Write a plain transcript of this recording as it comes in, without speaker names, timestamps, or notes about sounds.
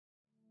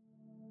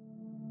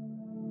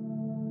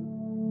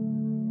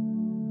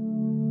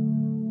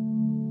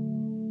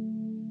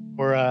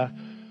for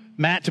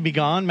Matt to be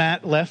gone.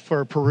 Matt left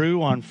for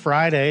Peru on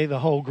Friday. The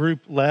whole group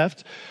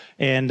left.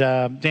 And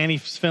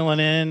Danny's filling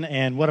in,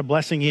 and what a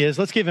blessing he is.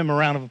 Let's give him a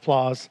round of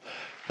applause.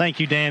 Thank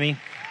you, Danny.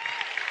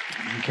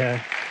 Okay.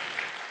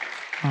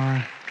 All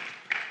right.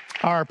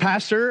 Our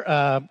pastor,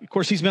 of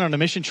course, he's been on a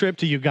mission trip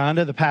to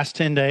Uganda the past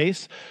 10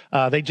 days.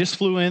 They just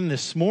flew in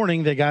this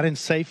morning. They got in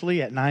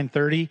safely at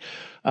 9:30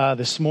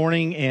 this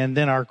morning. And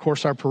then, our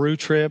Peru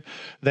trip,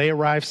 they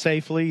arrived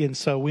safely. And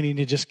so we need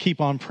to just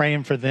keep on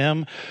praying for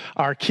them.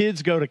 Our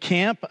kids go to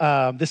camp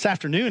this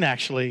afternoon,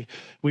 actually.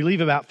 We leave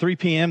about 3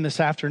 p.m.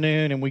 this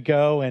afternoon, and we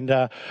go. And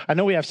I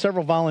know we have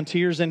several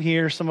volunteers in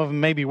here. Some of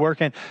them may be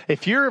working.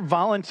 If you're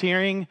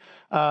volunteering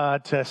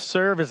to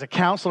serve as a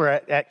counselor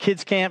at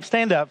kids camp,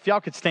 stand up. If y'all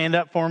could stand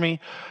up for me,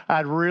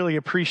 I'd really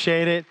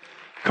appreciate it.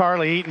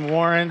 Carly, Eaton,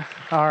 Warren.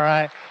 All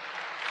right.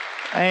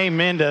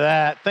 Amen to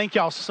that. Thank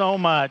y'all so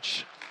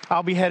much.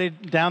 I'll be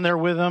headed down there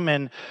with them,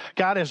 and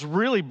God has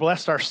really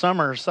blessed our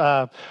summers.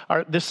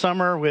 This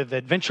summer with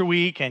Adventure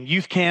Week and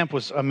Youth Camp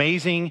was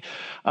amazing,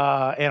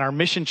 and our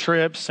mission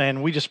trips,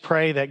 and we just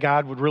pray that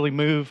God would really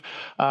move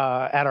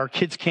at our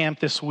kids camp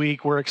this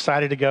week. We're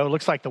excited to go. It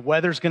looks like the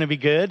weather's going to be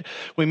good.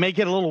 We may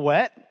get a little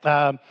wet,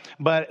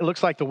 but it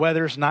looks like the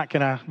weather's not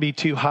going to be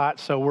too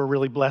hot, so we're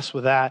really blessed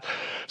with that.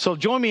 So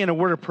join me in a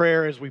word of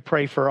prayer as we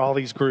pray for all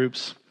these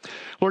groups.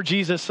 Lord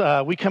Jesus,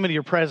 we come into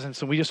your presence,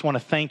 and we just want to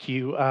thank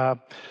you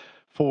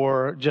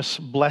for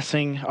just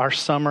blessing our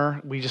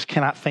summer. We just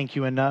cannot thank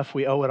you enough.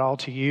 We owe it all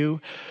to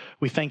you.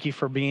 We thank you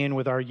for being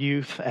with our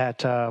youth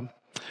at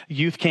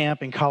youth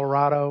camp in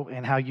Colorado,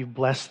 and how you've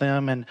blessed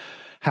them, and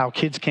how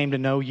kids came to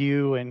know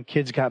you and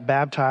kids got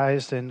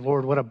baptized. And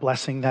Lord, what a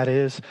blessing that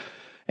is.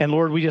 And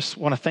Lord, we just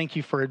want to thank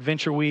you for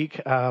Adventure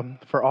Week,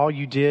 for all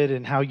you did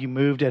and how you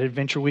moved at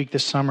Adventure Week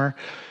this summer.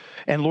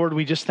 And Lord,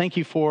 we just thank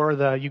you for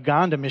the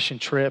Uganda mission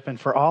trip and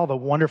for all the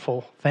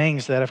wonderful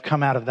things that have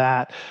come out of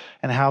that,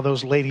 and how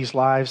those ladies'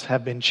 lives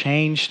have been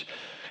changed.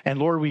 And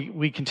Lord,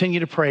 we continue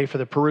to pray for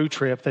the Peru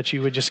trip, that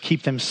you would just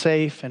keep them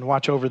safe and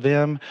watch over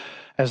them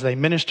as they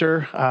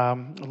minister.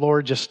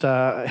 Lord, just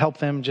help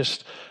them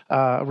just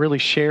really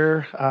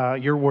share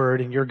your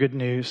word and your good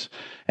news.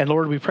 And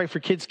Lord, we pray for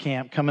kids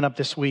camp coming up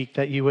this week,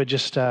 that you would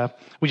just,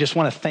 we just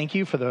want to thank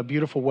you for the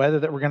beautiful weather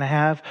that we're going to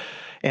have.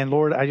 And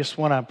Lord, I just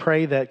want to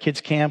pray that kids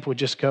camp would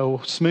just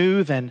go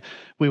smooth, and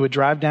we would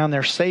drive down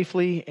there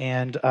safely,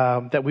 and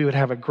that we would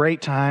have a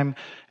great time,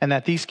 and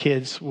that these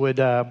kids would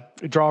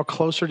draw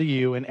closer to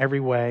you in every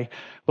way.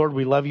 Lord,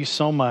 we love you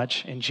so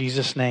much. In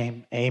Jesus'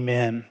 name,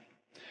 amen.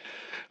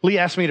 Lee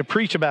asked me to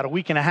preach about a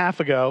week and a half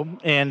ago,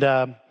 and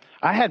I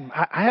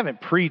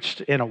haven't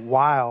preached in a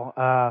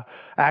while.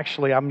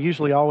 Actually, I'm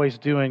usually always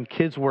doing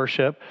kids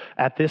worship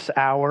at this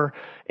hour,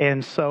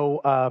 and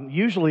so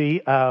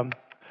usually,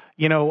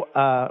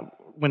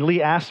 when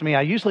Lee asked me,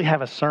 I usually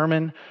have a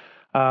sermon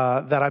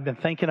that I've been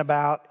thinking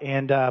about,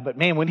 and but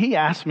man, when he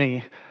asked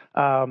me,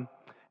 I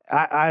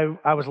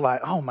was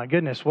like, oh my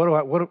goodness,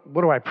 what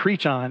do I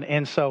preach on?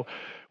 And so,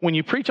 when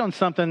you preach on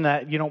something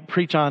that you don't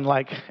preach on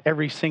like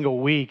every single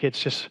week,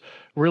 it's just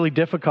really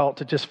difficult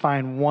to just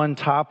find one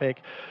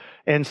topic.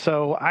 And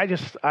so I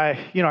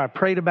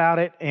prayed about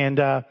it, and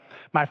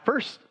my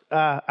first,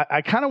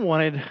 I kind of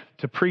wanted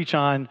to preach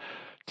on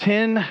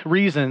 10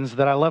 reasons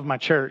that I love my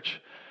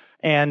church.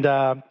 And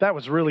that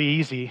was really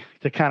easy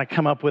to kind of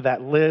come up with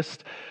that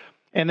list.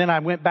 And then I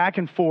went back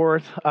and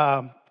forth,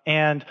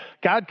 and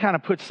God kind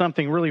of put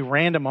something really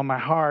random on my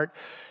heart,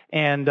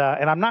 and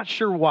I'm not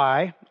sure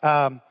why.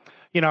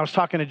 I was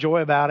talking to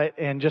Joy about it,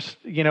 and just,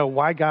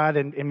 why God,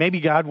 and maybe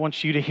God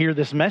wants you to hear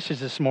this message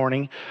this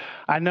morning.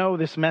 I know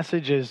this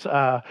message is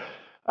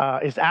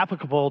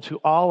applicable to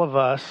all of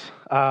us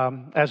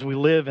as we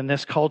live in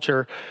this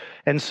culture.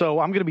 And so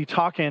I'm going to be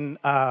talking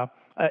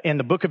in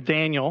the book of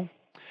Daniel.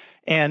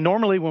 And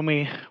normally when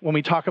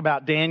we talk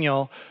about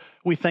Daniel,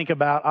 we think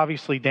about,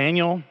 obviously,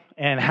 Daniel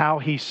and how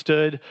he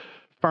stood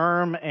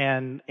firm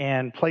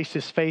and placed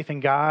his faith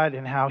in God,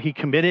 and how he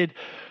committed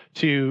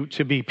to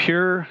be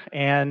pure,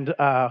 and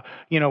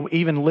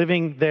even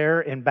living there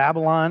in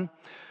Babylon.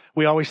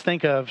 We always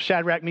think of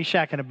Shadrach,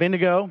 Meshach, and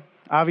Abednego.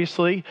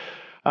 Obviously,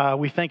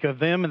 we think of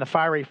them in the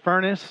fiery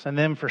furnace, and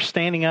them for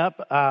standing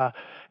up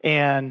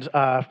and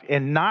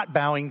not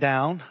bowing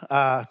down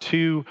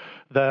to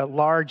the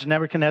large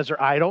Nebuchadnezzar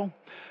idol.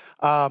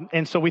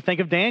 And so we think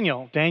of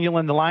Daniel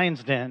in the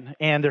lion's den.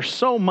 And there's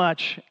so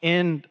much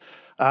in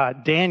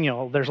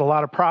Daniel. There's a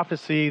lot of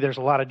prophecy. There's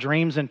a lot of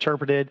dreams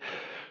interpreted.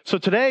 So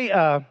today,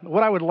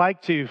 what I would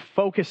like to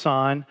focus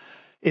on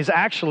is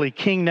actually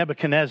King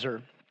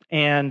Nebuchadnezzar.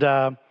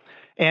 And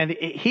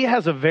he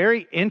has a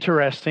very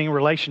interesting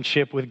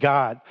relationship with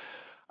God.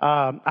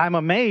 I'm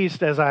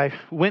amazed as I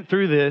went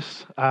through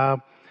this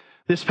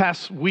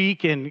past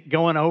week and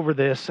going over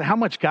this, how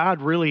much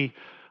God really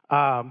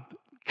kind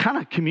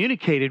of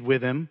communicated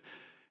with him,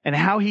 and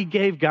how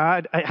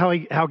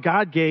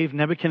God gave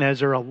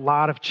Nebuchadnezzar a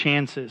lot of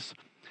chances.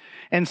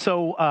 And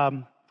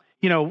so,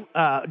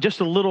 just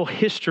a little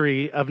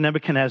history of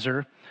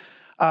Nebuchadnezzar.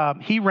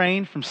 He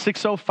reigned from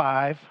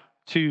 605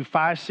 to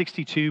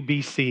 562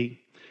 BC.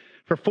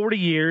 For 40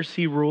 years,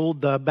 he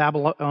ruled the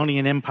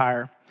Babylonian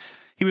Empire.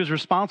 He was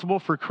responsible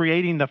for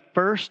creating the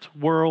first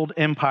world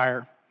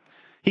empire.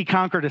 He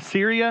conquered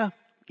Assyria,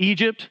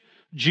 Egypt,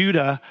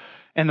 Judah,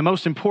 and the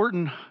most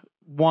important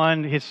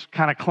one, his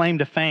kind of claim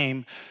to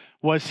fame,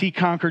 was he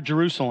conquered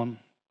Jerusalem.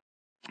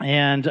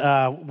 And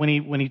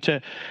when he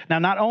took, now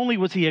not only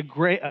was he a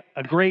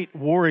great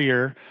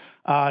warrior,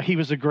 he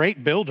was a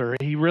great builder.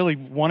 He really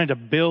wanted to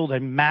build a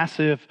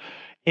massive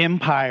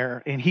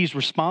empire, and he's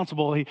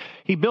responsible.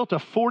 He built a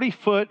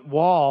 40-foot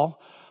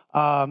wall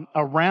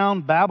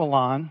around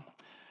Babylon,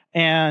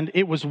 and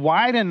it was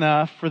wide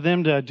enough for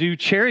them to do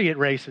chariot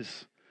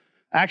races,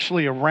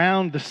 actually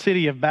around the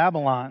city of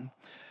Babylon.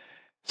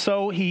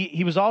 So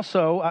he was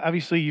also,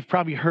 obviously, you've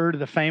probably heard of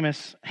the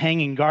famous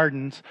Hanging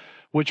Gardens,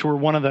 which were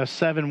one of the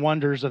 7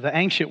 wonders of the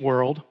ancient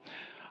world.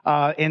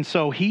 And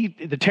so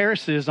the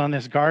terraces on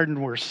this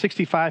garden were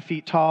 65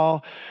 feet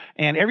tall,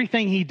 and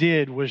everything he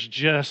did was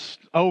just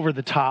over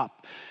the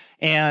top.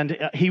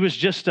 And he was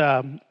just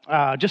an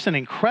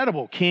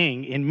incredible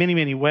king in many,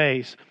 many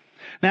ways.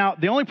 Now,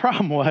 the only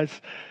problem was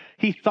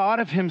he thought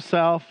of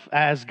himself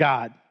as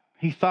God.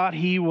 He thought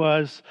he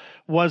was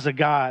a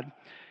god.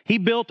 He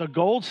built a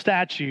gold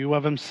statue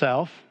of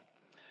himself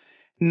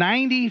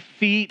 90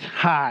 feet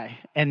high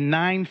and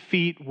 9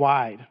 feet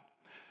wide.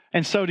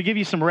 And so to give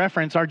you some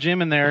reference, our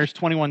gym in there is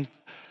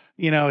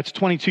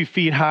 22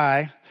 feet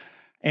high.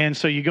 And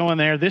so you go in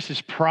there, this is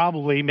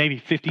probably maybe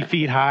 50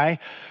 feet high.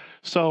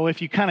 So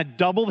if you kind of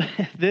double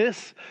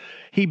this,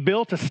 he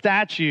built a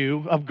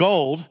statue of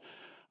gold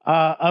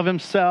of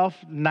himself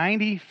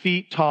 90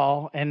 feet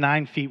tall and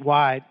 9 feet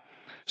wide.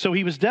 So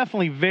he was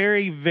definitely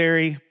very,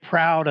 very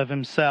proud of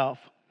himself.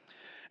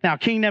 Now,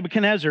 King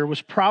Nebuchadnezzar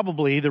was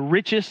probably the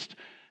richest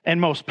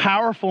and most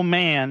powerful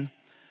man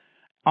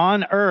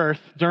on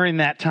earth during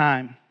that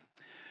time.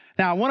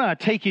 Now, I want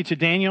to take you to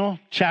Daniel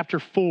chapter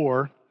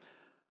 4,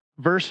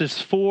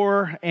 verses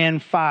 4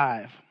 and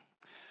 5.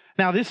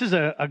 Now, this is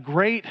a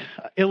great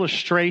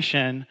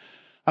illustration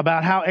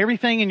about how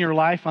everything in your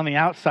life on the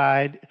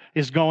outside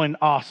is going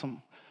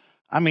awesome.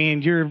 I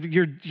mean,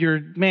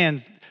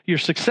 you're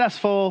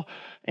successful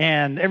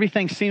and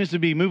everything seems to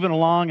be moving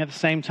along at the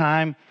same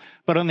time,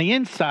 but on the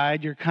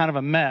inside, you're kind of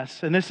a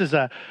mess. And this is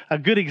a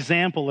good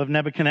example of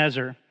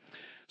Nebuchadnezzar.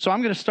 So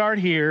I'm going to start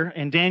here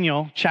in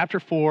Daniel chapter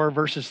 4,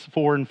 verses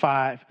 4 and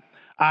 5.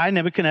 I,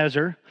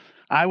 Nebuchadnezzar,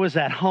 I was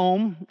at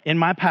home in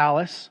my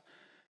palace,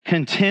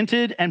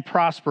 contented and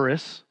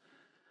prosperous.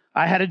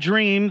 I had a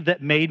dream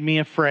that made me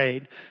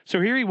afraid. So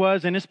here he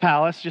was in his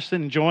palace, just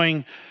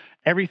enjoying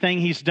everything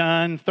he's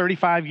done,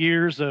 35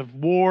 years of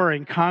war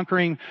and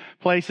conquering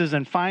places.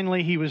 And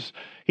finally, he was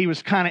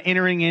kind of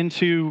entering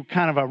into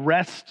kind of a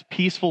rest,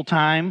 peaceful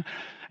time.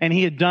 And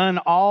he had done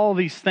all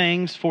these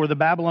things for the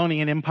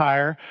Babylonian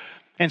Empire.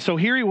 And so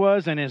here he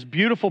was in his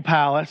beautiful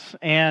palace,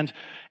 and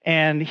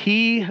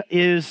he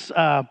is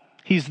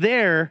he's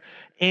there,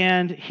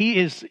 and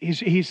he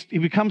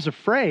becomes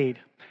afraid.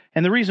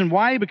 And the reason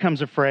why he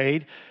becomes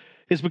afraid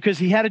is because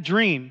he had a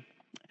dream.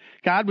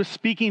 God was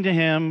speaking to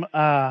him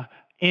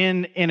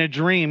in a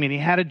dream, and he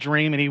had a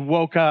dream, and he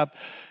woke up,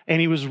 and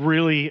he was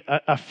really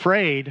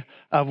afraid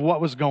of what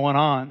was going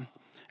on.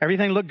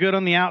 Everything looked good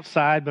on the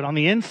outside, but on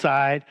the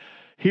inside,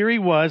 here he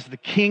was, the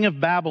king of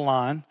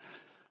Babylon,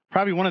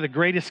 probably one of the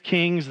greatest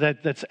kings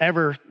that's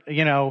ever,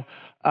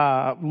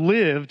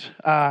 lived.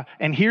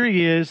 And here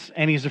he is,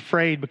 and he's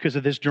afraid because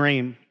of this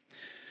dream.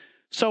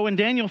 So in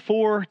Daniel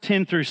 4,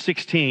 10 through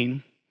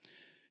 16,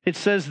 it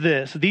says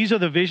this: "These are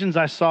the visions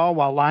I saw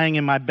while lying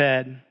in my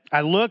bed.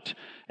 I looked,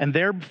 and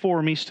there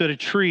before me stood a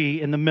tree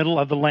in the middle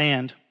of the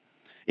land.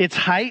 Its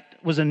height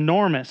was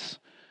enormous.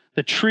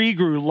 The tree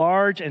grew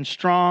large and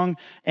strong,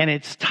 and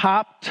its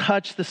top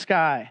touched the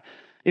sky.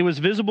 It was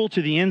visible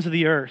to the ends of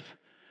the earth.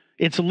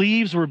 Its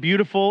leaves were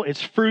beautiful,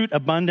 its fruit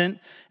abundant,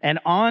 and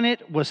on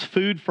it was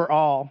food for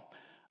all.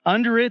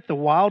 Under it, the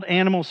wild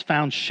animals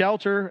found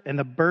shelter, and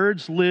the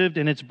birds lived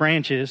in its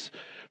branches.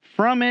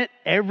 From it,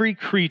 every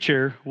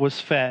creature was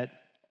fed."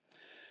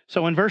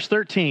 So in verse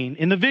 13,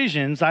 "In the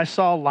visions I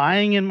saw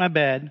lying in my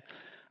bed,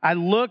 I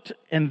looked,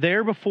 and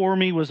there before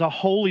me was a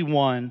holy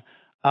one,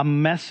 a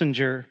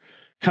messenger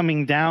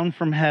coming down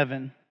from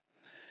heaven."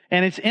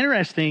 And it's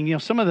interesting,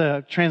 some of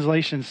the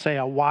translations say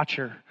a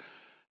watcher,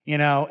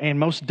 and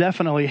most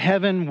definitely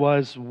heaven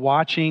was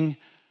watching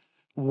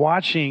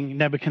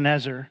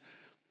Nebuchadnezzar.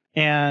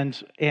 And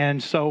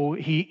so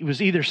he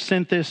was either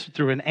sent this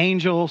through an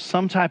angel,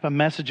 some type of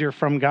messenger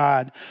from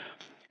God.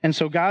 And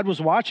so God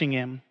was watching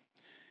him.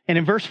 And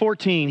in verse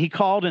 14, he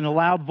called in a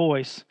loud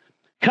voice,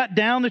 "Cut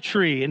down the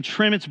tree and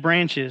trim its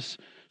branches,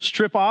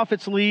 strip off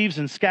its leaves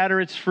and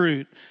scatter its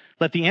fruit.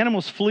 Let the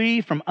animals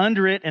flee from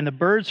under it and the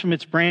birds from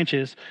its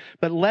branches,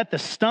 but let the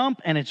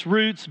stump and its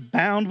roots,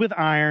 bound with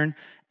iron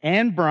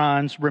and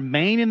bronze,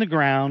 remain in the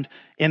ground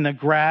in the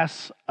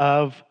grass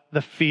of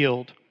the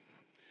field.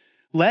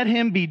 Let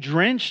him be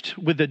drenched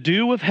with the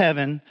dew of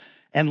heaven,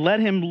 and let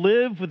him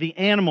live with the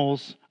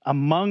animals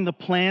among the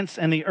plants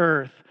and the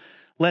earth.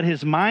 Let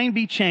his mind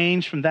be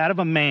changed from that of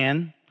a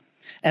man,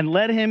 and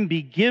let him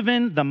be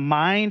given the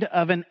mind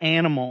of an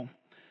animal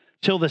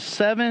till the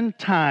 7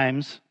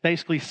 times,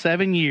 basically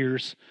 7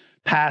 years,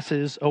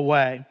 passes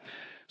away.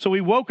 So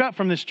he woke up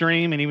from this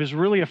dream and he was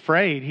really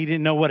afraid. He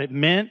didn't know what it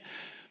meant.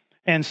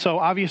 And so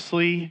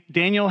obviously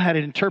Daniel had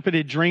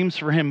interpreted dreams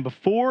for him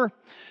before.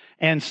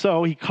 And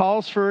so he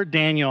calls for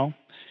Daniel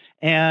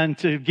and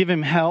to give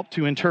him help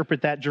to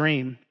interpret that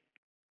dream.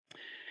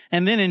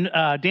 And then in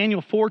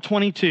Daniel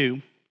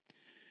 4:22,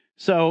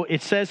 so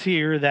it says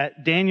here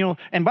that Daniel,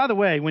 and by the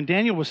way, when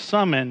Daniel was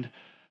summoned,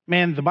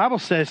 man, the Bible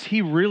says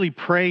he really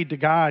prayed to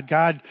God.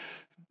 God,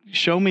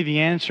 show me the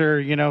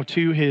answer,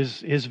 to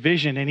his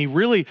vision. And he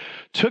really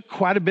took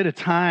quite a bit of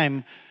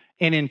time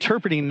in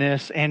interpreting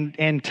this. And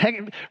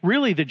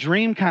really the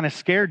dream kind of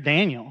scared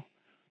Daniel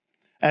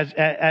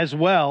as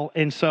well.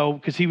 And so,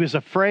 because he was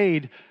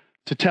afraid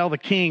to tell the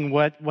king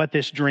what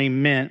this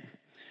dream meant.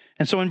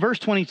 And so in verse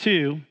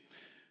 22,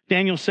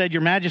 Daniel said,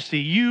 "Your Majesty,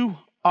 you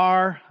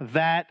are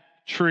that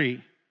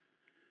tree."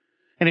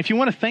 And if you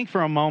want to think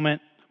for a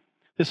moment,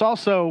 this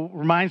also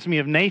reminds me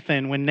of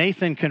Nathan, when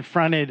Nathan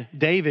confronted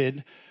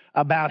David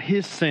about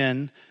his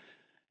sin.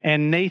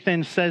 And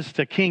Nathan says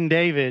to King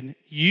David,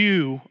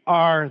 "You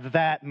are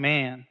that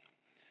man."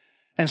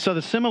 And so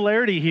the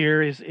similarity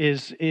here is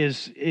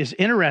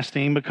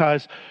interesting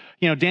because,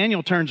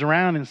 Daniel turns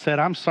around and said,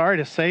 "I'm sorry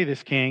to say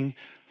this, King,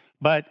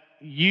 but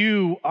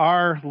you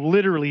are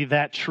literally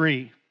that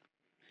tree."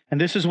 And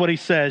this is what he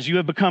says: "You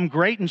have become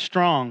great and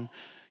strong.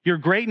 Your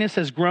greatness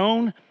has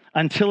grown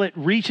until it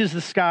reaches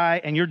the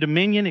sky, and your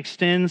dominion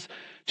extends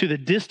to the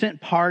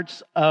distant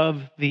parts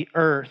of the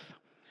earth."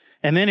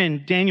 And then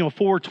in Daniel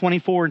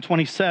 4:24 and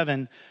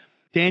 27,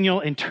 Daniel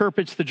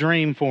interprets the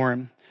dream for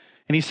him.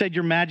 And he said,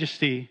 "Your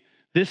Majesty,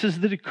 this is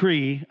the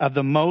decree of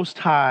the Most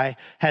High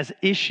has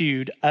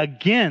issued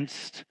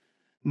against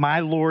my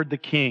lord the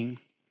king.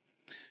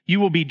 You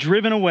will be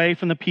driven away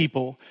from the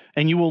people,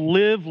 and you will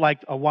live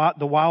like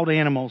the wild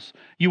animals.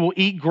 You will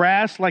eat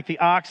grass like the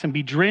ox and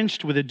be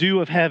drenched with the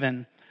dew of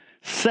heaven.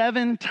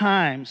 7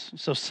 times,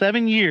 so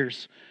 7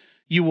 years,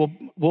 you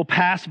will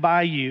pass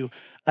by you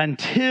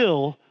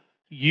until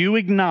you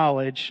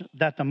acknowledge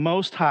that the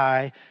Most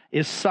High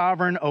is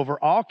sovereign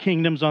over all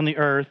kingdoms on the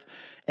earth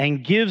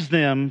and gives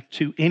them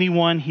to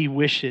anyone he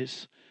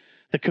wishes.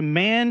 The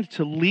command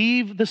to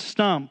leave the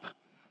stump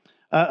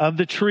of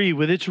the tree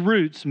with its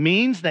roots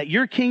means that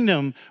your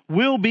kingdom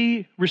will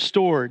be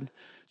restored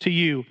to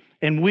you.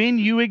 And when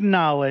you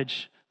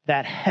acknowledge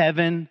that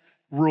heaven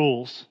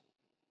rules."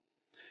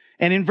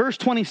 And in verse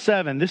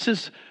 27, this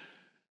is,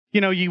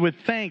 you would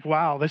think,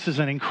 wow, this is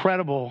an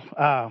incredible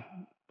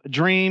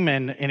dream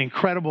and an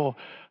incredible,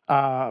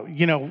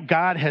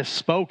 God has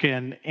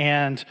spoken,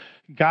 and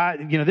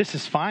God, this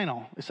is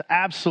final. It's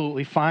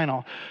absolutely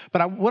final.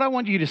 But what I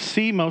want you to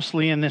see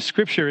mostly in this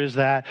scripture is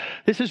that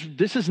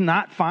this is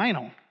not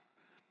final.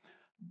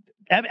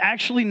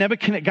 Actually,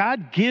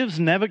 God gives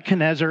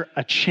Nebuchadnezzar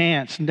a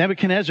chance.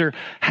 Nebuchadnezzar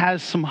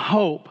has some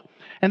hope.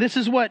 And this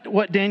is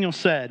what Daniel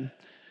said.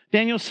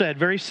 Daniel said,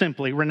 very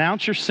simply,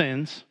 "Renounce your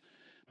sins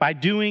by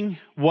doing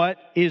what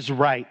is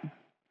right,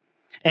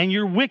 and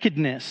your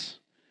wickedness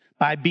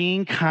by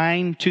being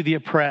kind to the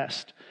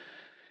oppressed."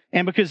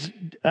 And because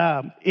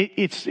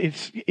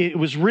it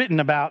was written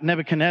about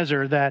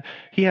Nebuchadnezzar that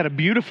he had a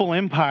beautiful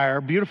empire,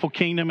 beautiful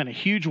kingdom, and a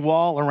huge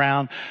wall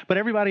around, but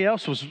everybody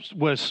else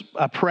was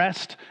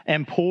oppressed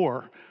and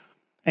poor.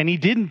 And he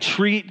didn't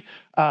treat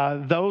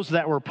those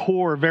that were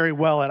poor very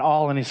well at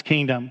all in his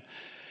kingdom.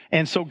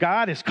 And so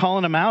God is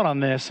calling him out on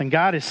this, and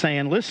God is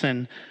saying,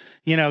 listen,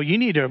 you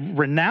need to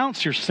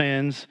renounce your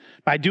sins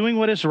by doing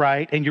what is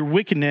right, and your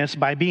wickedness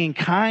by being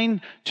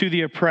kind to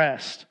the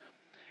oppressed.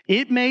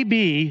 It may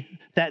be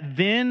that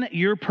then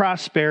your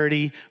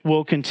prosperity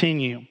will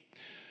continue.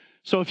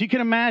 So if you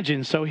can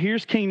imagine, so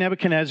here's King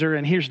Nebuchadnezzar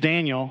and here's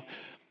Daniel.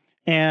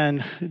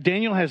 And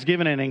Daniel has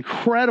given an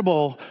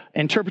incredible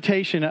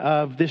interpretation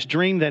of this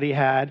dream that he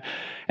had.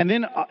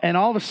 And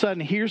all of a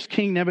sudden, here's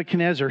King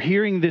Nebuchadnezzar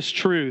hearing this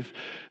truth.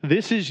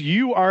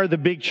 You are the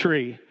big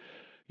tree.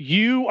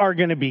 You are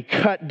going to be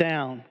cut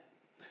down.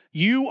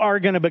 You are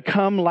going to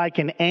become like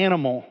an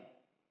animal.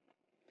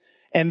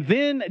 And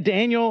then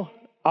Daniel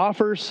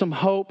offers some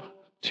hope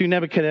to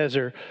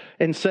Nebuchadnezzar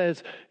and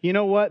says, you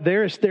know what,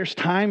 there's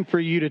time for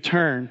you to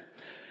turn.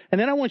 And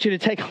then I want you to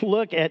take a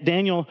look at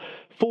Daniel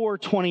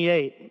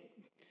 4:28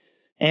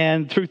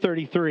 and through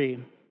 33.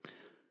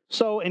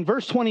 So in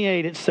verse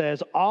 28 it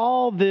says,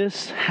 "All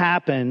this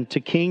happened to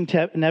King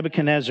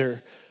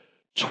Nebuchadnezzar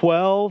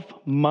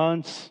 12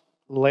 months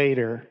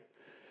later."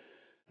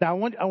 Now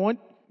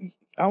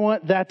I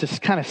want that to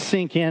kind of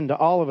sink into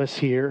all of us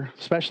here,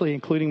 especially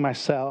including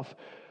myself,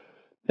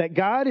 that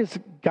God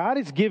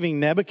is giving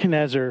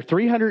Nebuchadnezzar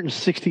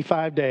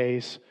 365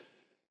 days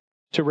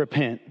to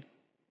repent.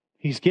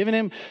 He's given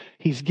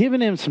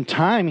him some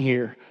time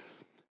here.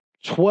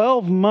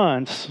 12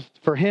 months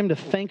for him to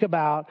think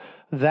about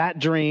that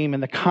dream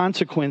and the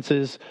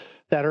consequences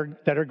that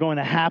are going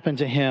to happen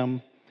to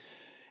him.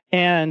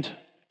 And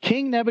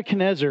King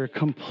Nebuchadnezzar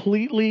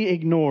completely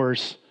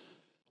ignores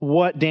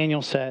what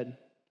Daniel said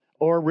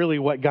or really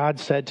what God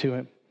said to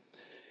him.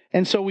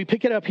 And so we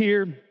pick it up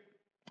here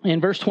in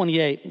verse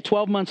 28.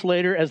 12 months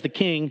later, as the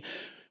king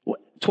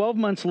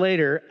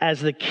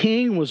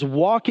was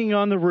walking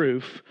on the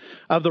roof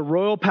of the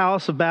royal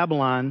palace of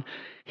Babylon,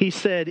 he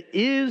said,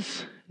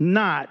 "Is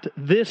not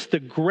this the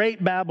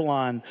great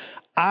Babylon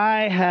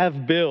I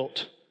have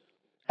built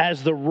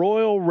as the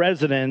royal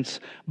residence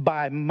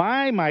by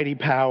my mighty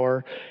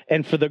power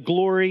and for the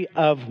glory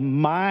of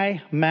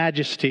my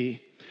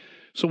majesty?"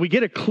 So we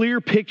get a clear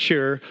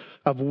picture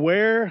of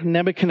where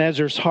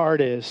Nebuchadnezzar's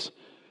heart is.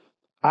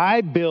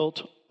 I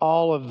built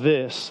all of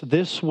this.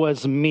 This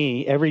was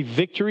me. Every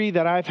victory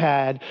that I've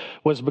had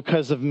was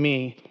because of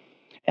me.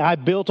 I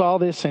built all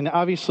this, and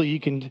obviously you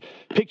can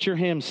picture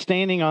him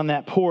standing on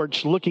that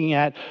porch looking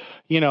at,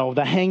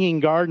 the hanging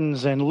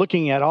gardens and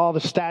looking at all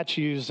the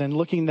statues and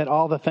looking at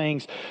all the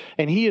things.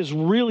 And he is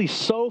really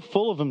so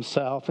full of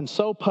himself and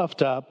so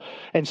puffed up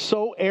and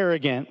so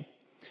arrogant.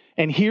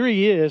 And here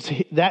he is,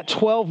 that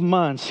 12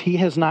 months, he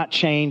has not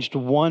changed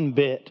one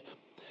bit.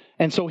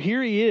 And so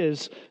here he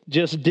is,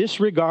 just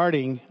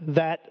disregarding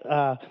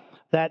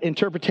that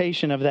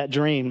interpretation of that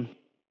dream.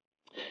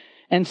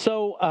 And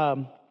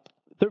so,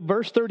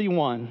 verse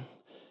 31,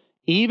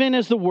 even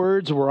as the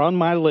words were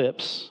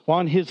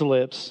on his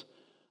lips,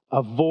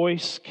 a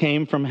voice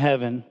came from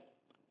heaven.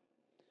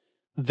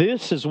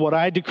 "This is what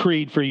I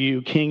decreed for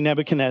you, King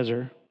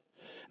Nebuchadnezzar."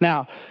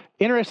 Now,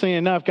 interestingly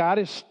enough, God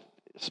has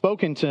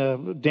spoken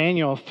to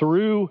Daniel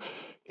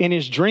in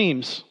his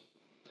dreams.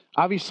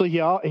 Obviously,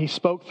 he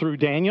spoke through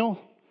Daniel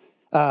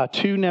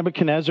to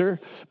Nebuchadnezzar,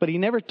 but he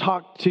never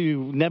talked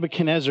to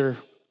Nebuchadnezzar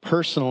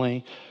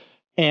personally.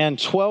 And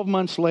 12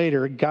 months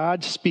later,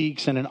 God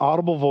speaks in an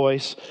audible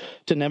voice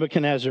to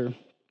Nebuchadnezzar.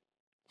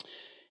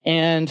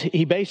 And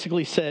he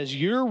basically says,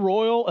 "Your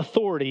royal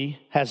authority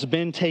has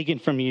been taken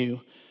from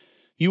you.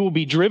 You will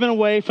be driven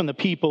away from the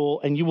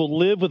people, and you will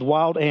live with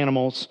wild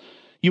animals.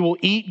 You will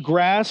eat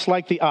grass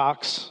like the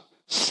ox.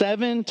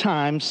 7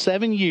 times,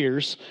 7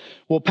 years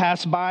will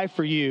pass by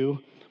for you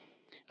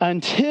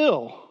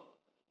until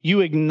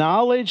you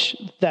acknowledge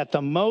that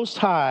the Most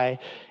High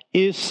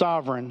is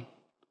sovereign.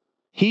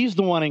 He's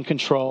the one in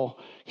control.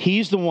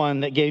 He's the one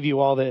that gave you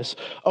all this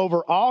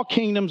over all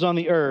kingdoms on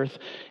the earth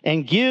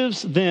and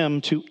gives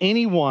them to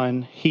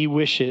anyone he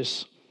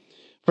wishes."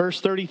 Verse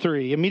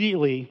 33,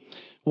 immediately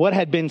what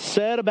had been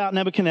said about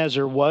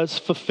Nebuchadnezzar was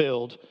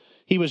fulfilled.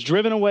 He was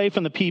driven away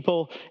from the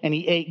people, and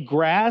he ate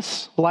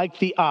grass like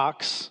the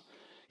ox.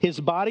 His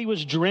body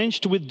was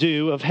drenched with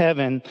dew of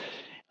heaven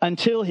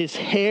until his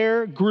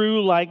hair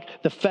grew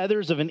like the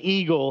feathers of an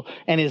eagle,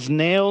 and his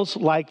nails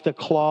like the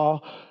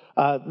claws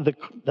of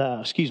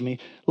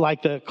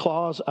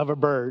a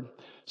bird.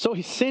 So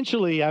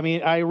essentially,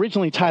 I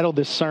originally titled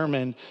this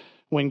sermon,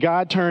 "When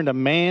God Turned a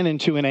Man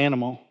into an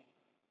Animal."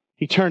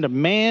 He turned a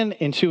man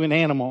into an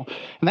animal.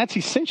 And that's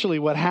essentially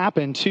what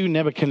happened to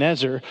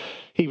Nebuchadnezzar.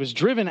 He was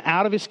driven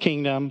out of his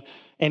kingdom,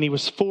 and he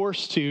was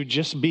forced to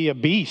just be a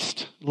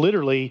beast,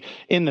 literally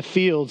in the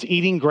fields,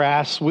 eating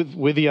grass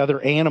with the other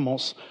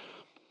animals.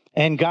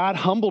 And God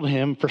humbled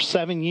him for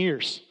 7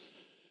 years.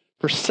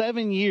 For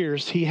 7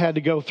 years, he had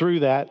to go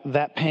through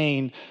that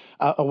pain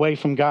away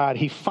from God.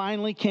 He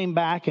finally came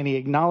back, and he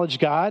acknowledged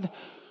God.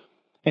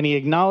 And he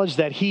acknowledged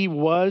that he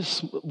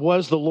was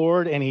the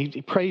Lord, and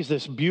he prays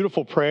this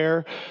beautiful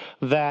prayer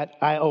that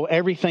I owe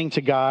everything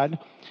to God.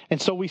 And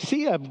so we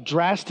see a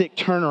drastic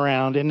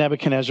turnaround in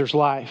Nebuchadnezzar's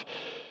life.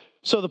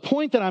 So the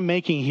point that I'm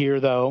making here,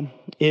 though,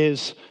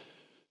 is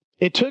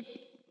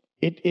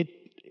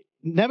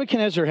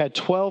Nebuchadnezzar had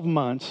 12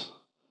 months,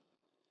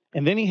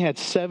 and then he had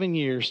 7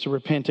 years to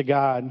repent to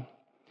God.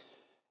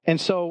 And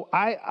so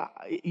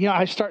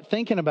I start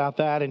thinking about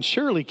that, and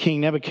surely King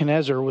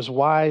Nebuchadnezzar was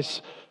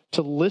wise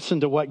to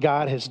listen to what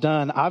God has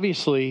done.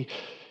 Obviously,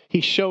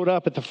 he showed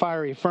up at the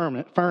fiery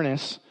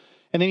furnace,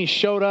 and then he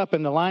showed up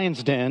in the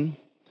lion's den,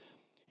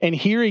 and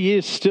here he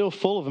is still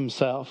full of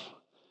himself.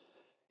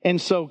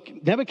 And so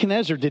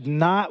Nebuchadnezzar did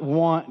not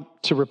want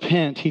to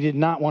repent. He did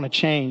not want to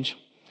change.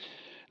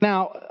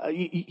 Now,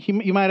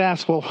 you might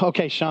ask, well,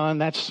 okay, Sean,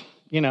 that's,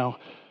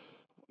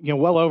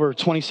 well over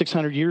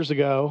 2,600 years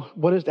ago.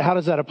 How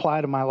does that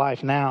apply to my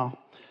life now?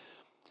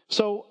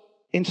 So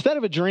instead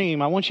of a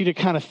dream, I want you to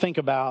kind of think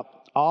about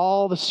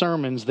all the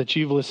sermons that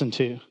you've listened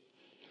to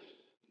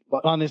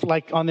on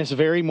this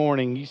very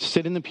morning. You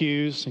sit in the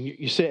pews and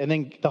you sit, and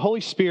then the Holy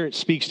Spirit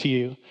speaks to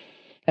you,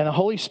 and the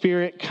Holy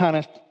Spirit kind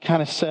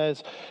of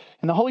says,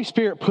 and the Holy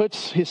Spirit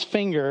puts his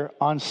finger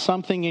on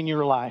something in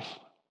your life,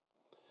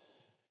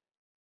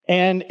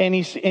 and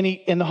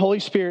the Holy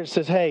Spirit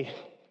says, "Hey,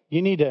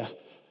 you need to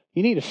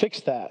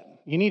fix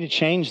that. You need to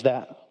change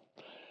that."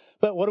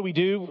 But what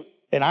do?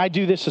 And I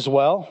do this as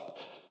well.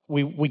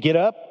 We get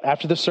up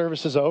after the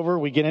service is over,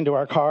 we get into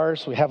our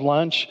cars, we have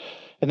lunch,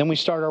 and then we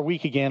start our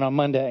week again on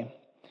Monday.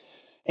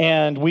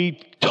 And we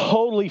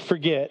completely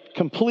forget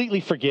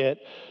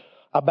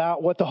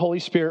about what the Holy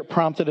Spirit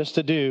prompted us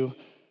to do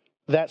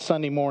that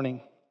Sunday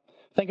morning.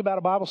 Think about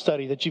a Bible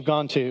study that you've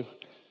gone to,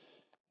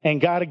 and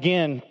God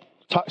again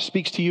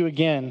speaks to you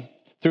again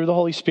through the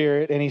Holy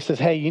Spirit, and he says,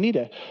 hey, you need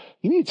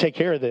to take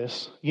care of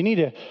this. You need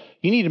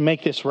to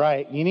make this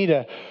right. You need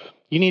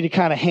to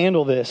kind of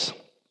handle this.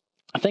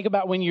 Think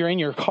about when you're in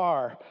your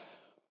car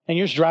and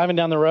you're just driving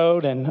down the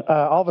road, and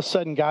all of a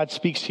sudden God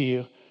speaks to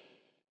you,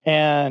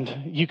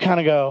 and you kind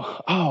of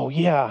go, oh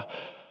yeah,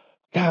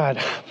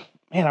 God,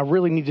 man, I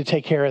really need to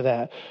take care of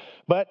that.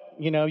 But,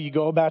 you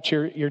go about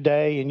your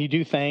day and you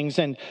do things,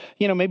 and,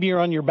 maybe you're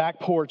on your back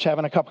porch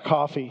having a cup of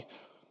coffee.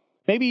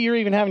 Maybe you're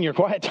even having your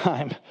quiet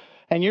time,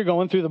 and you're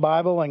going through the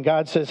Bible, and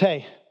God says,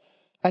 hey,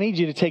 I need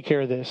you to take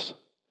care of this.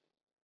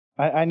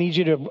 I need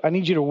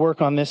you to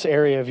work on this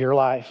area of your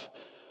life.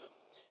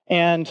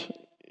 And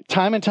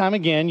time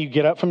again, you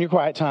get up from your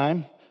quiet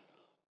time,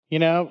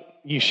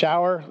 you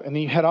shower, and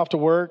then you head off to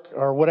work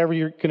or whatever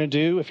you're going to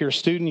do. If you're a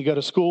student, you go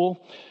to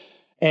school,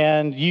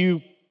 and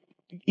you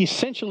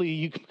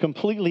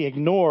completely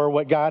ignore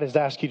what God has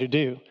asked you to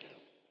do.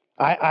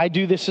 I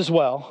do this as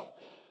well.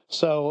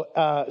 So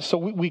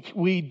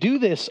we do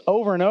this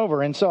over and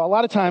over. And so a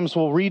lot of times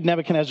we'll read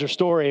Nebuchadnezzar's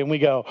story and we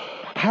go,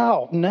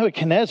 how,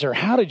 Nebuchadnezzar,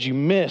 how did you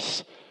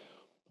miss?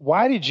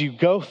 Why did you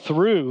go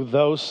through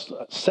those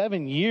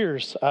 7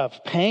 years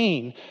of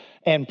pain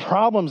and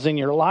problems in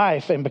your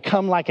life and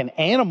become like an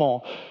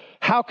animal?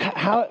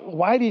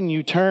 Why didn't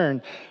you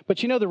turn? But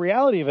the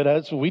reality of it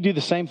is we do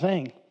the same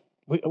thing.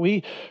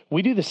 We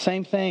do the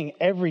same thing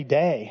every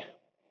day.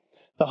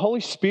 The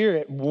Holy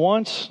Spirit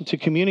wants to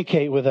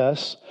communicate with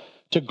us,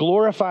 to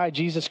glorify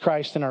Jesus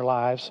Christ in our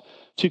lives,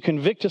 to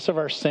convict us of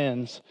our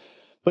sins.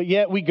 But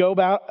yet we go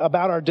about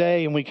our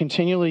day and we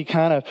continually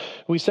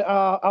we say,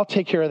 oh, I'll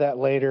take care of that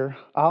later.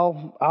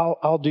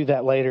 I'll do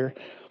that later.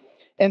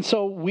 And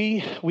so we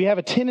have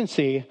a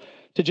tendency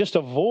to just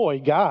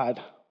avoid God.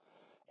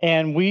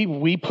 And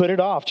we put it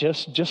off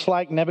just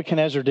like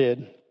Nebuchadnezzar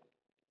did.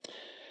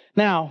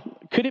 Now,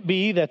 could it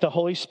be that the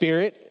Holy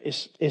Spirit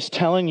is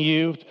telling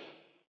you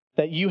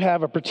that you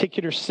have a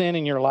particular sin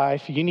in your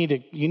life you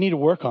need to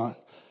work on?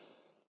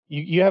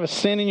 You have a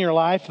sin in your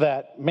life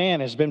that, man,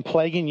 has been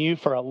plaguing you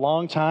for a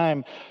long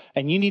time,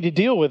 and you need to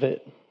deal with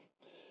it.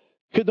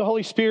 Could the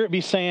Holy Spirit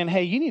be saying,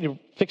 hey, you need to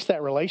fix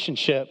that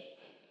relationship?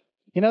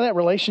 That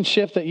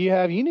relationship that you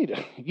have, you need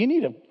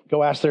to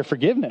go ask their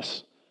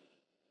forgiveness,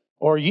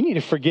 or you need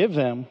to forgive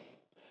them.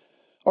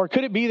 Or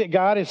could it be that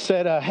God has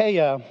said,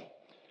 hey,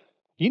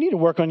 you need to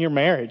work on your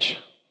marriage.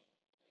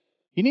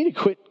 You need to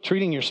quit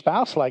treating your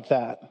spouse like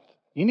that.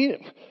 You need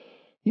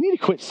to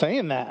quit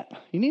saying that.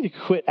 You need to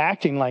quit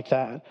acting like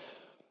that.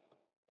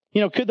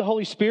 Could the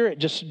Holy Spirit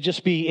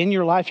just be in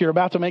your life? You're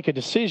about to make a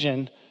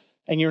decision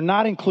and you're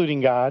not including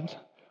God.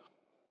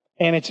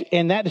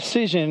 And that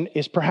decision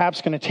is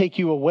perhaps going to take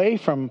you away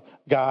from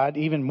God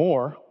even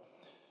more.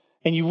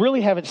 And you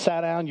really haven't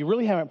sat down. You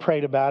really haven't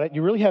prayed about it.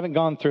 You really haven't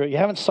gone through it. You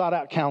haven't sought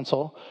out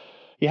counsel.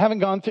 You haven't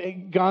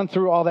gone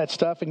through all that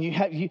stuff. And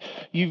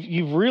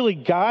you've really,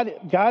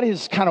 God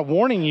is kind of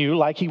warning you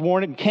like he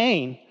warned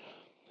Cain.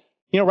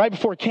 Right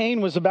before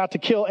Cain was about to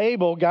kill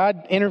Abel,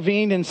 God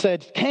intervened and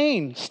said,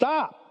 Cain,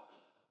 stop.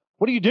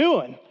 What are you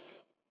doing?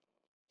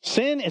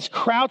 Sin is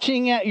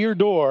crouching at your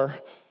door.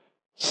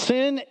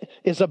 Sin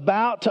is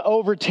about to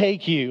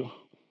overtake you.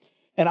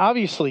 And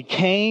obviously,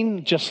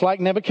 Cain, just like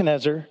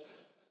Nebuchadnezzar,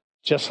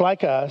 just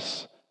like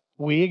us,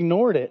 we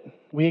ignored it.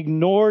 We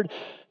ignored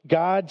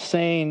God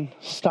saying,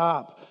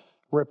 stop,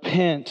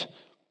 repent.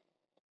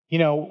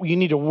 You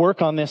need to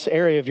work on this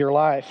area of your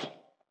life.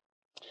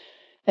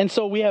 And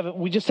so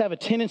we just have a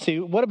tendency.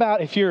 What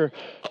about if you're,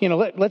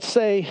 let's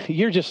say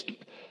you're just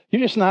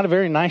not a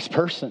very nice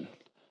person.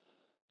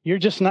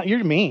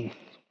 You're mean.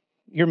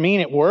 You're mean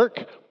at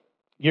work.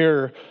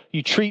 You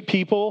treat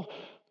people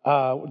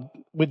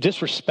with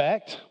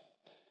disrespect.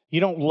 You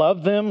don't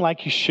love them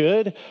like you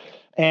should.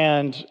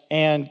 And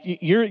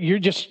you're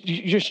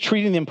just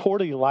treating them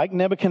poorly like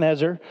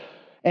Nebuchadnezzar.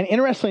 And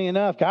interestingly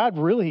enough, God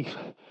really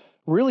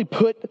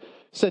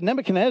said,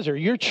 Nebuchadnezzar,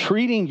 you're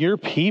treating your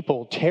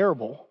people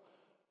terrible.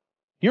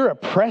 You're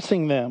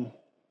oppressing them.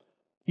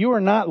 You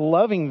are not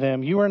loving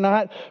them. You are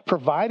not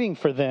providing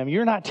for them.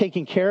 You're not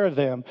taking care of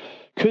them.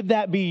 Could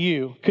that be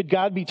you? Could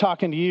God be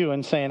talking to you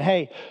and saying,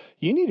 hey,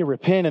 you need to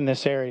repent in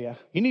this area.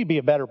 You need to be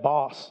a better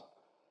boss.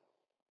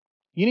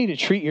 You need to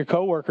treat your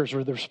coworkers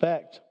with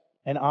respect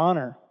and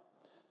honor.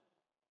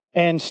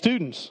 And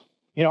students,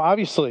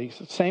 obviously,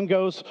 same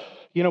goes,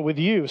 with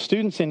you.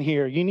 Students in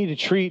here, you need to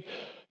treat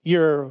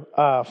your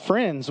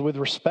friends with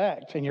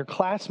respect and your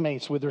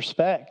classmates with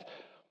respect.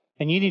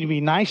 And you need to be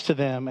nice to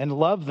them and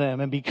love them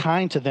and be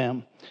kind to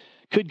them.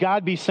 Could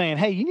God be saying,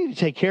 hey, you need to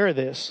take care of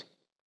this?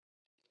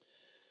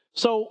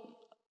 So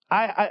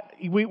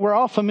we're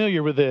all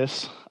familiar with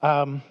this.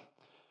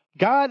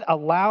 God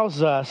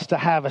allows us to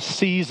have a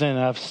season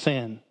of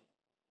sin.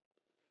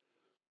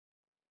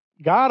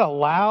 God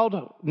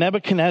allowed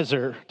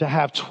Nebuchadnezzar to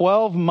have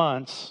 12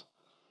 months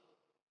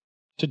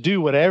to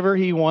do whatever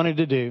he wanted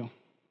to do.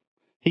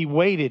 He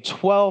waited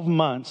 12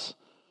 months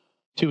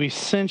to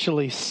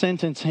essentially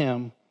sentence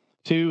him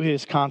to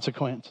his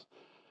consequence.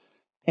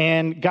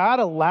 And God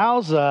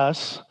allows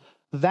us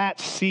that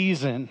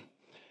season.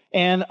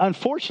 And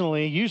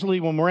unfortunately, usually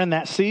when we're in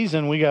that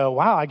season, we go,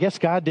 wow, I guess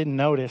God didn't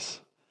notice.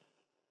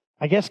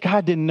 I guess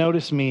God didn't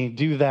notice me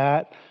do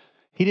that.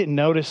 He didn't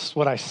notice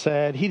what I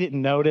said. He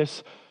didn't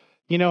notice,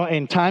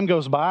 and time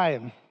goes by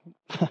and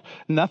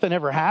nothing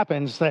ever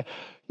happens. That,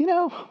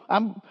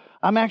 I'm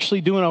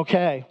actually doing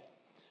okay.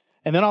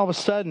 And then all of a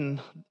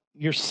sudden,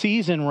 your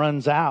season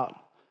runs out.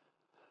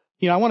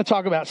 I want to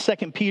talk about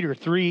 2 Peter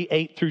 3,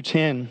 8 through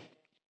 10.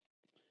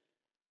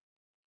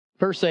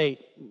 Verse 8,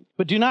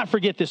 but do not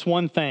forget this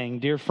one thing,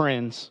 dear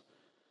friends.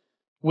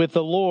 With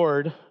the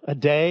Lord, a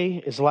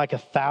day is like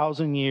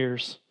 1,000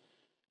 years,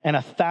 and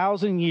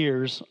 1,000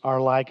 years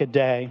are like a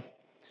day.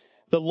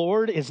 The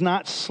Lord is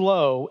not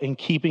slow in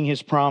keeping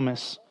his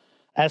promise,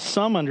 as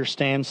some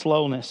understand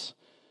slowness.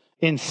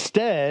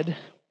 Instead,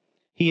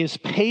 he is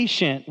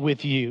patient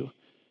with you,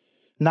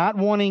 not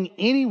wanting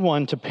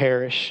anyone to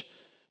perish,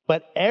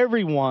 but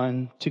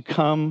everyone to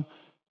come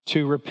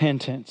to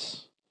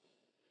repentance.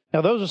 Now,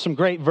 those are some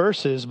great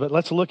verses, but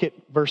let's look at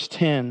verse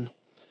 10.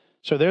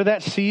 So there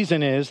that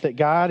season is that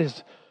God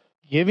is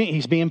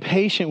he's being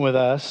patient with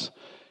us.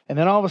 And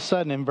then all of a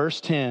sudden in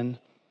verse 10,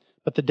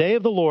 but the day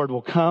of the Lord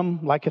will come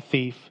like a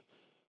thief.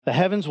 The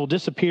heavens will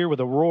disappear with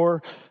a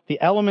roar.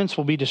 The elements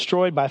will be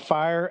destroyed by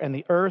fire, and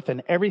the earth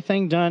and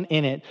everything done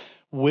in it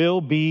will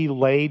be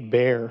laid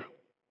bare.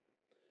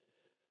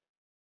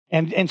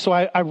 And so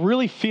I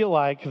really feel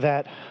like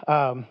that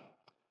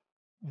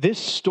this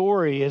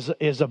story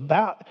is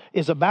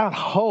about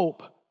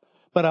hope,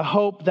 but a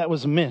hope that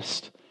was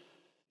missed.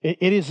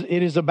 It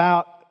is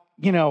about,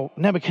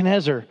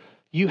 Nebuchadnezzar,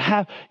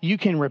 you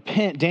can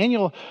repent.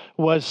 Daniel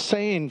was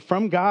saying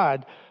from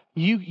God,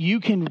 you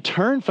can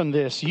turn from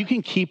this. You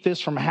can keep this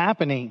from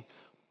happening.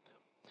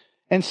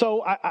 And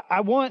so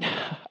I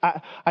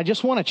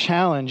just want to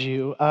challenge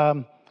you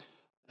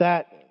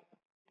that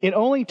it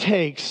only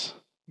takes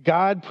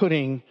God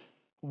putting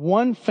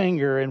one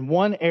finger in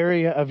one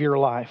area of your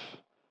life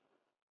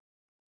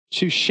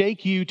to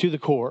shake you to the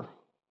core.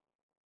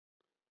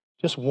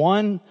 Just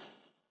one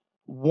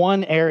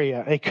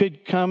area. It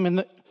could come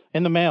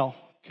in the mail.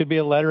 It could be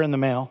a letter in the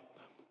mail.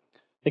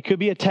 It could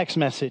be a text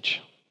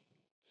message.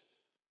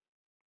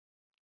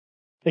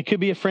 It could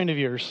be a friend of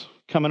yours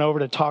coming over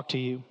to talk to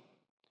you.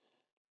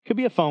 It could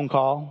be a phone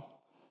call.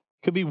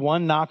 It could be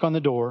one knock on the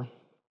door.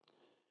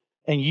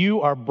 And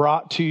you are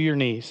brought to your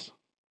knees.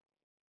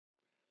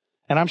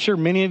 And I'm sure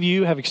many of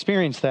you have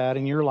experienced that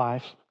in your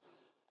life.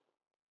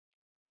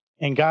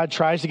 And God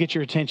tries to get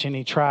your attention.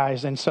 He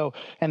tries. And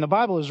the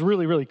Bible is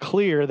really, really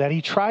clear that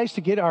he tries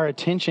to get our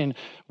attention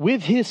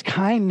with his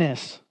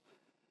kindness.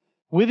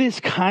 With his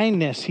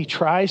kindness, he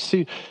tries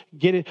to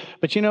get it.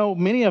 But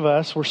many of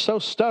us, we're so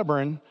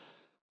stubborn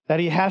that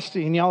he has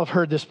to, and y'all have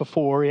heard this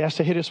before, he has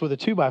to hit us with a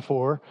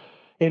 2x4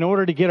 in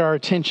order to get our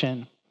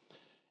attention.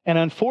 And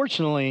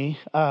unfortunately,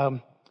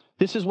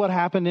 this is what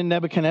happened in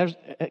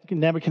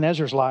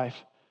Nebuchadnezzar's life.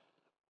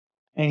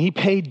 And he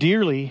paid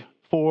dearly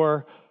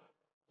for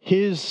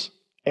his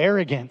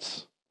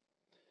arrogance.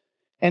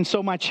 And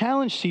so my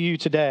challenge to you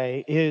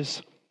today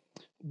is,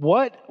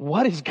 what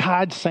is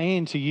God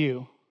saying to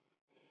you?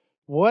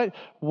 What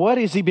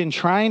has he been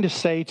trying to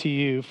say to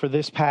you for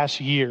this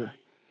past year?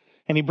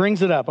 And he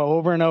brings it up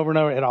over and over and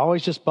over. It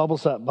always just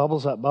bubbles up.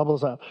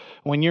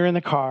 When you're in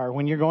the car,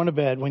 when you're going to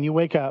bed, when you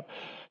wake up,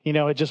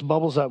 it just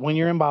bubbles up. When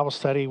you're in Bible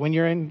study, when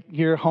you're in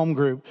your home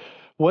group,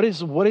 what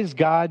is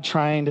God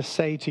trying to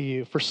say to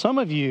you? For some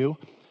of you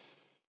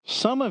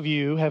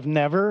have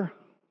never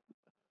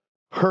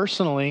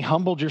personally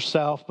humbled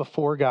yourself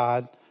before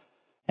God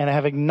and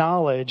have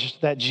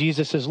acknowledged that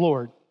Jesus is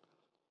Lord.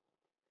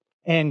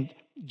 And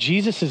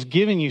Jesus has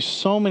given you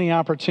so many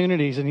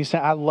opportunities, and he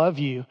said, I love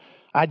you.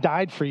 I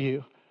died for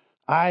you.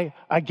 I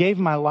gave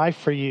my life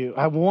for you.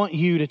 I want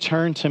you to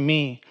turn to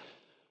me.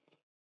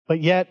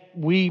 But yet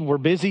we're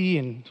busy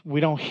and we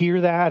don't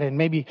hear that. And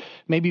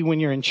maybe when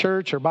you're in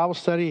church or Bible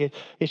study,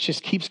 it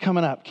just keeps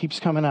coming up.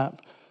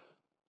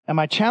 And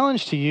my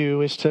challenge to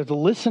you is to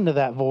listen to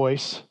that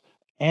voice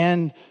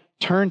and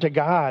turn to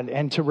God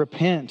and to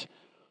repent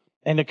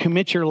and to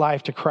commit your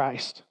life to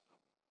Christ.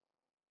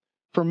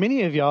 For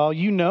many of y'all,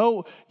 you've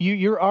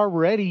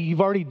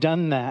already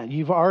done that.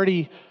 You've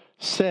already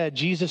said,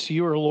 Jesus,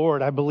 you are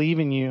Lord. I believe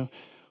in you.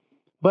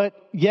 But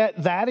yet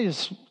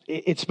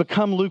it's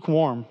become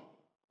lukewarm.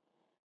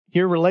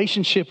 Your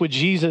relationship with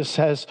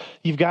Jesus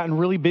you've gotten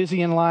really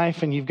busy in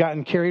life and you've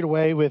gotten carried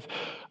away with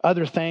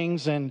other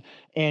things and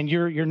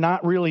you're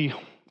not really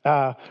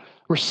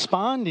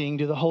responding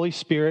to the Holy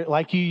Spirit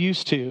like you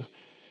used to.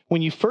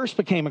 When you first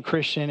became a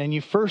Christian and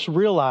you first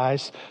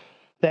realized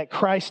that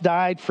Christ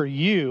died for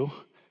you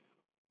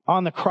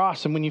on the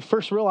cross, and when you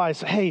first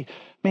realized, hey,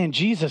 man,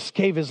 Jesus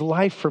gave his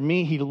life for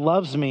me. He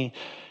loves me.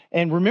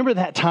 And remember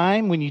that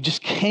time when you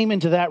just came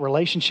into that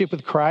relationship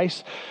with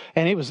Christ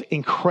and it was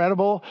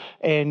incredible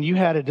and you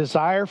had a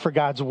desire for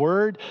God's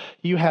word.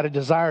 You had a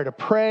desire to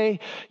pray.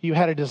 You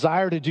had a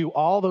desire to do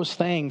all those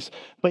things.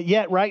 But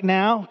yet right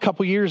now, a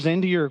couple years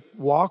into your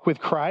walk with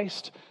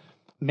Christ,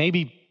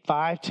 maybe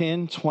 5,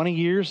 10, 20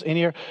 years in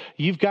here,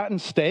 you've gotten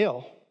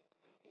stale.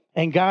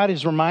 And God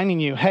is reminding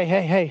you,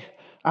 hey,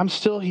 I'm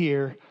still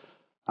here.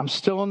 I'm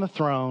still on the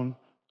throne.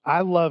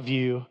 I love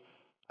you.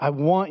 I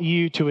want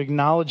you to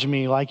acknowledge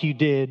me like you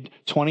did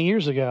 20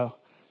 years ago.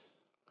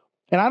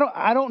 And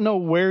I don't know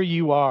where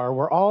you are.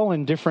 We're all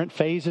in different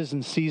phases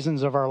and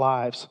seasons of our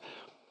lives.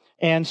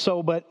 And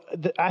so,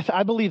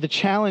 I believe the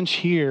challenge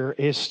here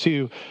is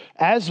to,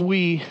 as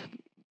we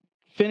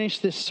finish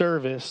this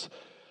service,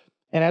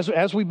 and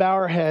as we bow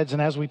our heads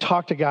and as we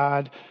talk to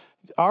God,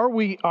 are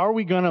we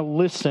going to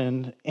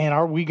listen and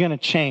are we going to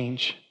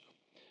change?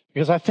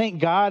 Because I think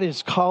God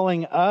is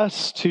calling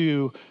us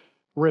to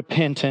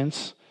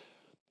repentance.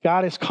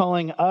 God is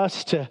calling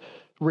us to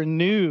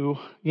renew,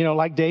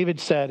 like David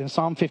said in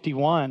Psalm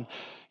 51,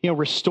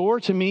 restore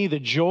to me the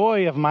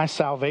joy of my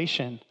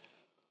salvation.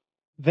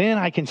 Then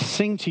I can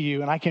sing to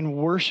you and I can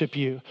worship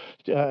you.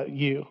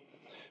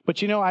 But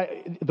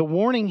the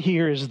warning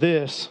here is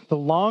this: the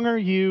longer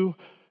you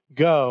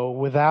go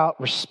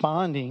without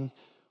responding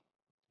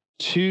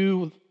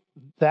to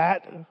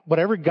that,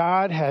 whatever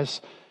God has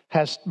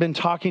been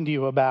talking to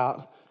you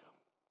about,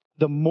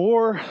 the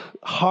more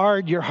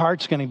hard your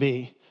heart's going to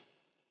be.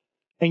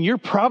 And you're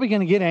probably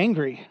going to get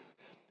angry.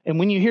 And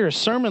when you hear a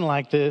sermon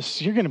like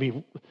this, you're just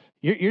going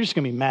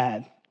to be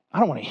mad. I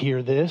don't want to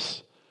hear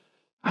this.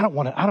 I don't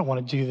want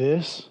to do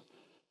this.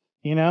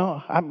 I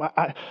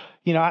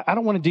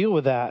don't want to deal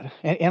with that.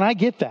 And I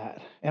get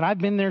that. And I've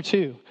been there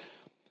too.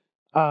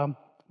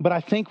 But I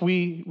think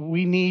we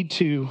need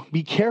to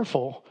be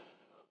careful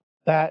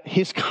that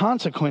his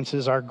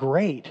consequences are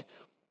great.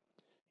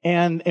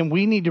 And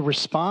we need to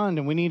respond,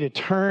 and we need to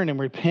turn and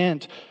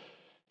repent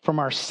from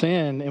our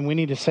sin, and we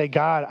need to say,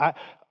 God,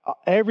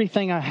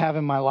 everything I have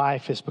in my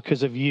life is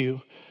because of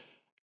you.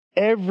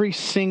 Every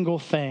single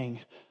thing.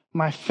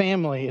 My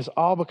family is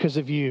all because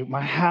of you.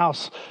 My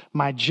house,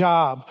 my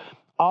job,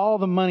 all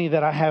the money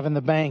that I have in the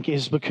bank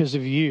is because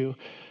of you.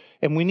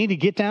 And we need to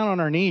get down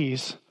on our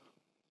knees,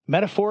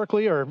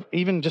 metaphorically or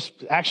even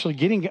just actually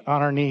getting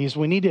on our knees.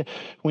 We need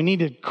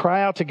to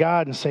cry out to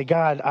God and say,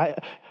 God,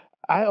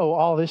 I owe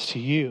all this to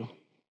you.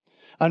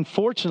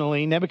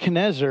 Unfortunately,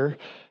 Nebuchadnezzar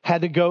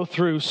had to go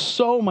through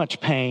so much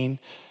pain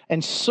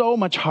and so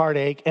much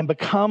heartache and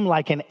become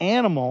like an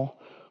animal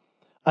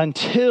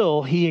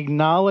until he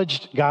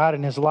acknowledged God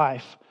in his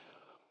life.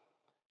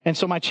 And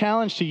so my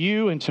challenge to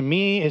you and to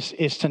me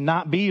is to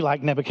not be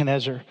like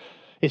Nebuchadnezzar.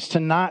 It's to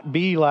not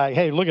be like,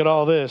 hey, look at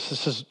all this.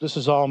 This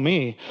is all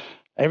me.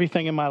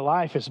 Everything in my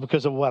life is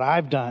because of what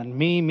I've done.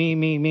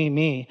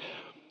 Me.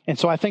 And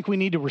so I think we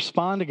need to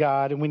respond to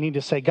God, and we need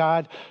to say,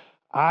 God,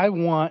 I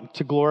want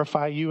to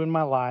glorify you in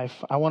my life.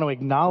 I want to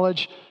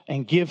acknowledge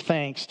and give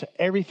thanks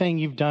to everything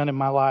you've done in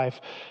my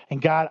life.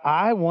 And God,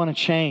 I want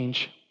to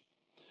change.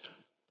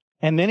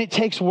 And then it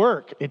takes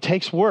work. It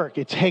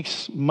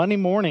takes Monday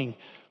morning,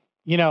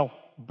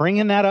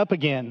 bringing that up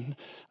again,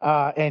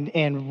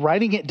 and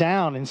writing it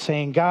down and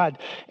saying, God,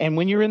 and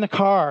when you're in the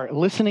car,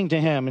 listening to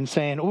him and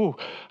saying, ooh,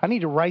 I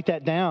need to write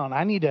that down.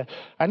 I need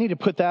to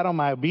put that on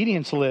my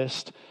obedience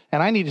list.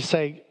 And I need to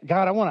say,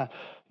 God,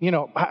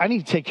 I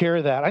need to take care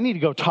of that. I need to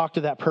go talk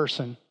to that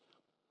person.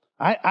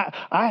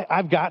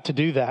 I've got to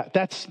do that.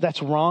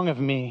 That's wrong of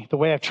me, the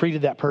way I've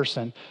treated that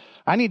person.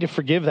 I need to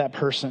forgive that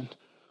person.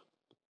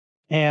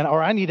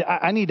 Or I need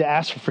to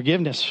ask for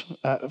forgiveness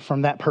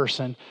from that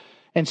person.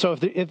 And so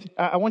if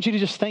I want you to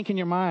just think in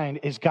your mind,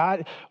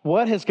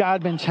 what has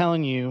God been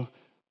telling you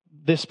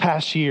this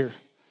past year?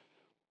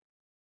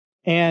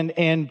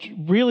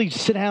 And really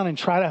sit down and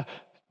try to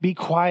be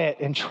quiet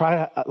and try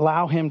to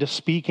allow him to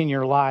speak in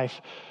your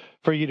life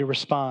for you to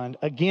respond.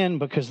 Again,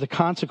 because the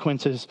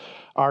consequences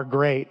are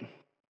great.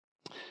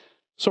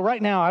 So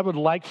right now, I would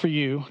like for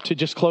you to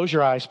just close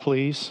your eyes,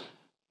 please.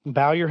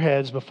 Bow your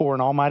heads before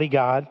an almighty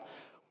God.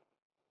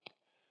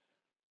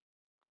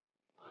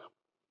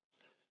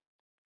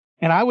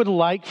 And I would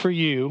like for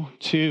you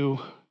to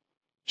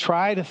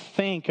try to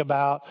think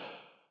about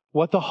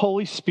what the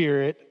Holy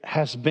Spirit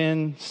has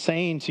been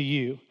saying to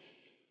you.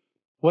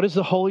 What has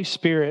the Holy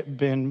Spirit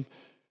been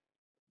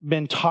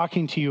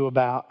talking to you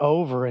about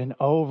over and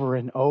over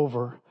and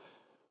over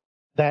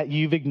that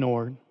you've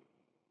ignored?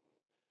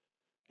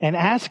 And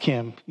ask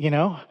him,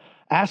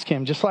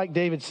 just like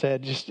David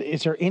said,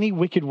 is there any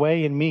wicked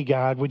way in me,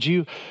 God? Would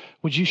you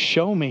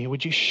show me?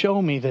 Would you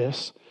show me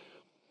this?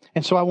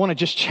 And so I want to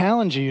just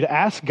challenge you to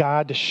ask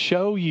God to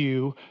show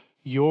you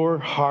your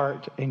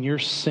heart and your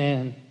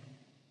sin.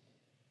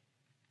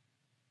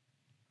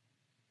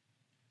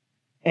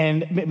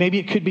 And maybe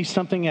it could be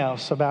something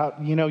else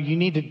about, you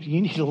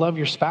need to love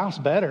your spouse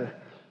better.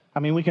 I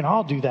mean, we can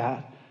all do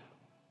that.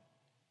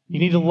 You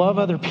need to love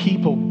other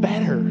people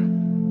better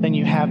than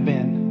you have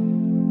been.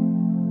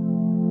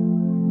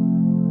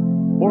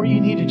 Or you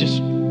need to just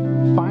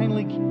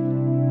finally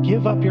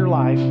give up your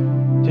life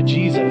to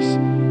Jesus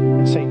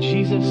and say,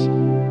 Jesus,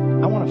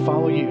 I want to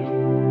follow you.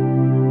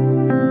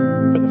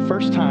 For the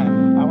first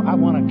time, I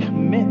want to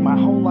commit my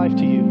whole life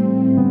to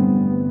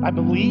you. I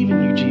believe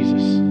in you,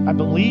 Jesus. I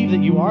believe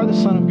that you are the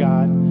Son of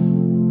God.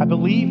 I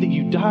believe that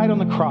you died on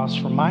the cross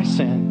for my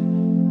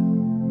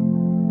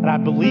sin. And I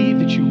believe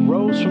that you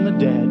rose from the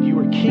dead. You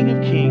are King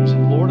of kings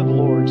and Lord of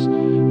lords.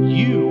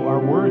 You are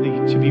worthy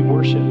to be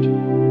worshiped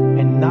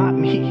and not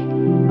me.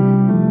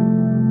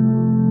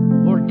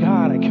 Lord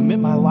God, I commit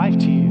my life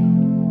to you.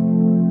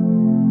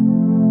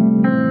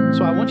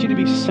 So I want you to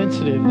be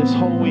sensitive this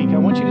whole week. I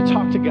want you to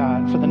talk to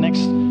God for the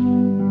next,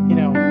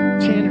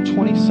 10 or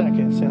 20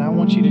 seconds. And I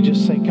want you to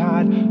just say,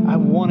 God, I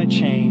want to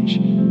change.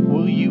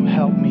 Will you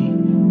help me?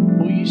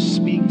 Will you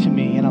speak to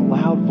me in a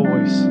loud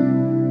voice?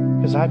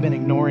 Because I've been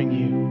ignoring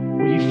you.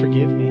 Will you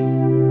forgive me?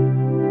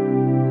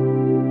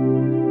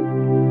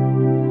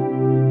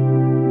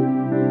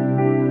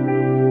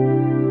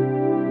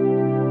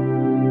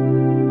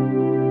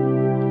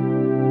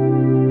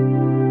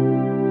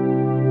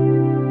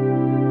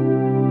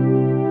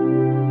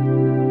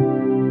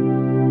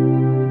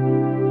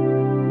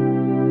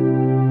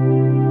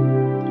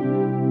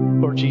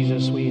 Lord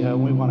Jesus, we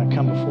want to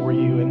come before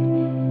you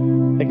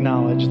and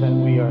acknowledge that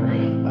we are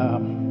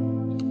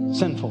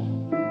sinful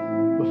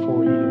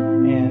before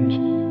you,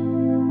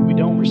 and we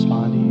don't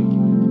respond to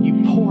you.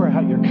 You pour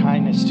out your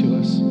kindness to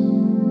us.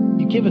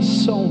 You give us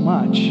so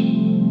much,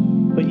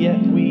 but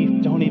yet we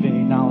don't even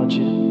acknowledge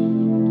it.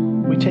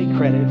 We take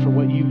credit for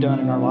what you've done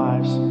in our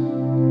lives.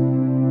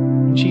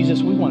 And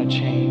Jesus, we want to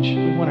change.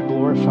 We want to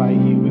glorify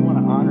you. We want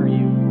to honor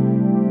you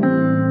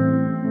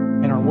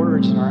in our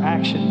words and our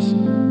actions.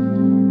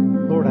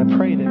 Lord, I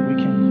pray that we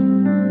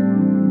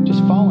can just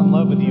fall in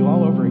love with you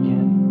all over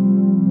again.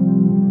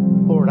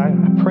 Lord, I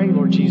pray,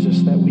 Lord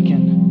Jesus, that we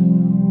can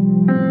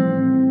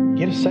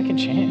get a second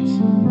chance.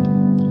 And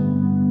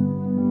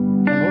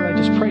Lord, I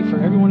just pray for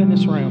everyone in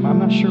this room. I'm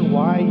not sure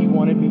why you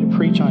wanted me to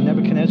preach on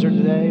Nebuchadnezzar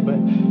today, but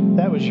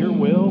that was your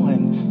will.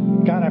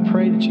 And God, I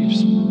pray that you've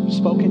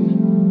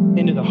spoken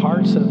into the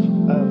hearts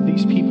of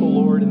these people,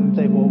 Lord, and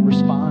that they will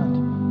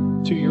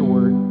respond to your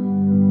word.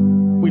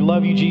 We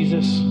love you,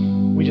 Jesus.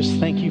 We just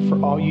thank you for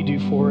all you do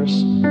for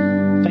us.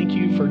 Thank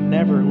you for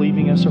never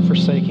leaving us or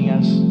forsaking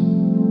us.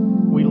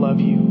 We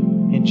love you.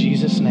 In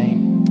Jesus'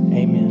 name,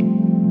 amen.